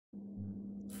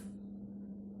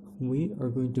We are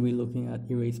going to be looking at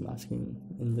erase masking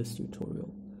in this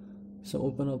tutorial. So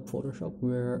open up Photoshop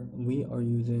where we are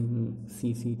using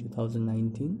CC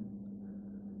 2019.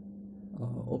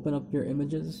 Open up your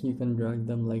images. You can drag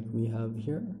them like we have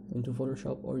here into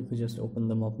Photoshop, or you could just open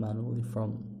them up manually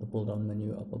from the pull down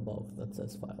menu up above that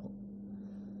says file.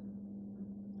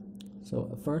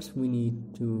 So first we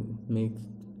need to make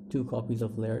 2 copies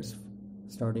of layers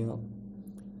starting up.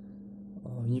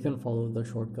 You can follow the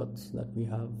shortcuts that we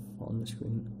have on the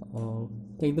screen.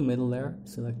 Take the middle layer,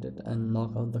 select it, and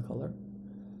knock out the color.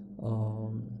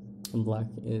 Black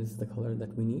is the color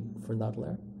that we need for that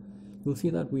layer. You'll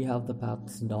see that we have the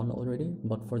paths done already,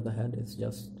 but for the head it's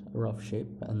just a rough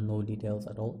shape and no details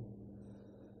at all.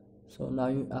 So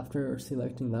now after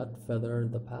selecting that, feather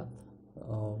the path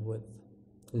with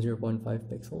 0.5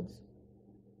 pixels.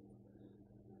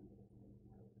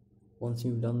 Once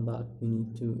you've done that, we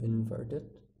need to invert it.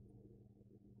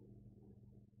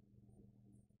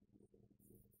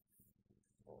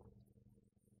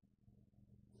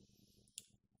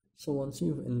 So once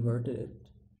you've inverted it,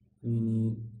 you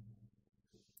need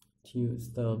to use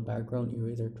the background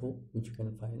eraser tool, which you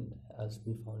can find as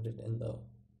we found it in the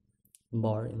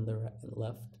bar in the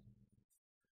left.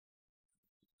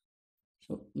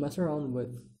 So mess around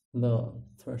with the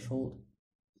threshold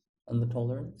and the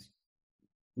tolerance.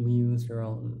 We used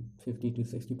around 50 to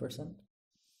 60%,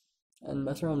 and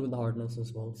mess around with the hardness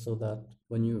as well, so that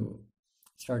when you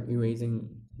start erasing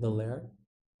the layer,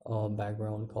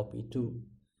 background copy 2,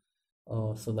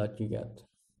 so that you get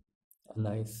a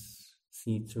nice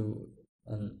see-through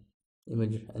and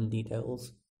image and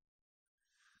details.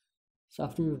 So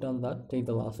after you've done that, take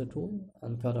the lasso tool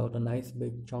and cut out a nice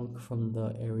big chunk from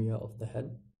the area of the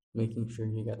head, making sure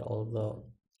you get all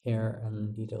the hair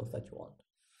and details that you want.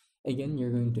 Again, you're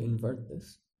going to invert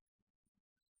this,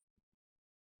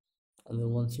 and then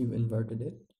once you've inverted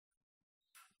it,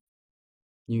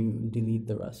 you delete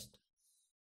the rest.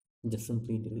 Just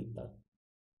simply delete that.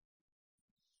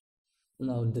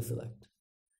 Now deselect.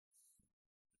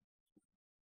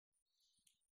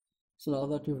 So now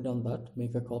that you've done that,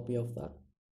 make a copy of that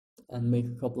and make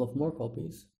a couple of more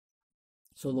copies.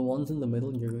 So the ones in the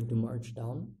middle you're going to march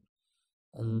down,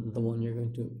 and the one you're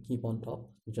going to keep on top,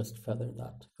 just feather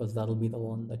that, because that'll be the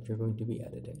one that you're going to be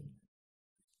editing.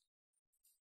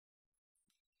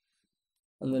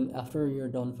 And then after you're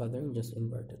done feathering, just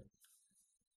invert it.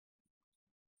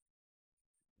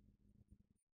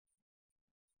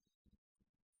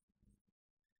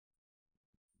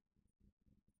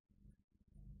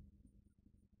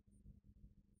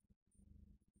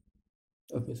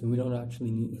 Okay, so we didn't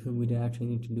actually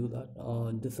need to do that.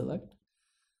 Deselect.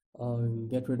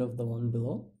 Get rid of the one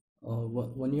below.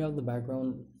 When you have the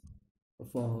background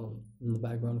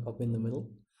copy in the middle,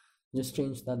 just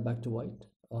change that back to white.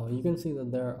 You can see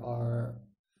that there are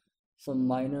some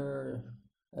minor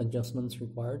adjustments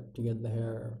required to get the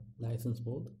hair nice and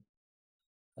smooth,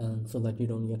 and so that you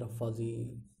don't get a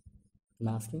fuzzy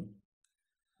masking.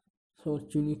 So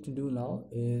what you need to do now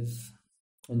is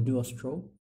do a stroke.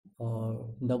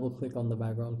 Double click on the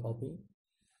background copy,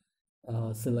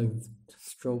 select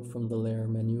stroke from the layer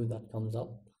menu that comes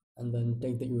up, and then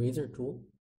take the eraser tool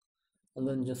and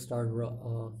then just start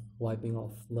wiping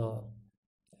off the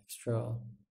extra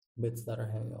bits that are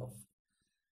hanging off.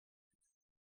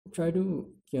 Try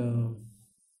to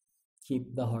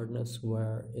keep the hardness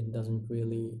where it doesn't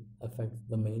really affect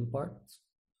the main parts,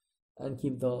 and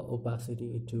keep the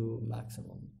opacity to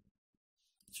maximum.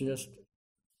 So just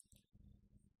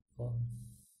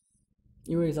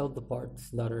erase out the parts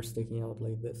that are sticking out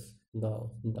like this, the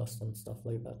dust and stuff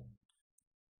like that.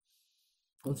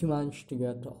 Once you manage to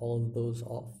get all of those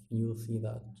off, you'll see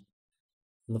that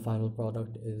the final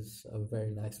product is a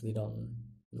very nicely done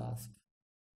mask.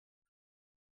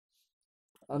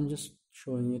 I'm just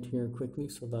showing it here quickly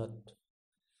so that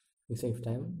we save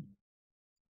time,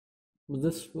 but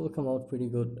this will come out pretty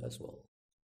good as well,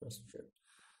 rest assured.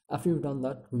 After you've done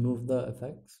that, remove the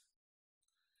effects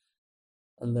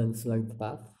and then select the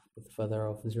path with feather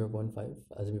of 0.5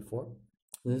 as before.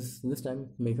 This time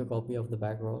make a copy of the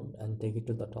background and take it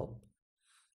to the top,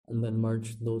 and then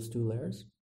merge those 2 layers.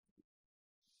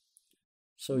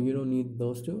 So you don't need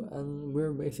those 2, and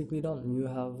we're basically done. You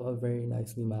have a very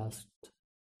nicely masked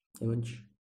image.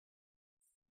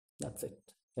 That's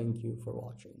it. Thank you for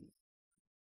watching.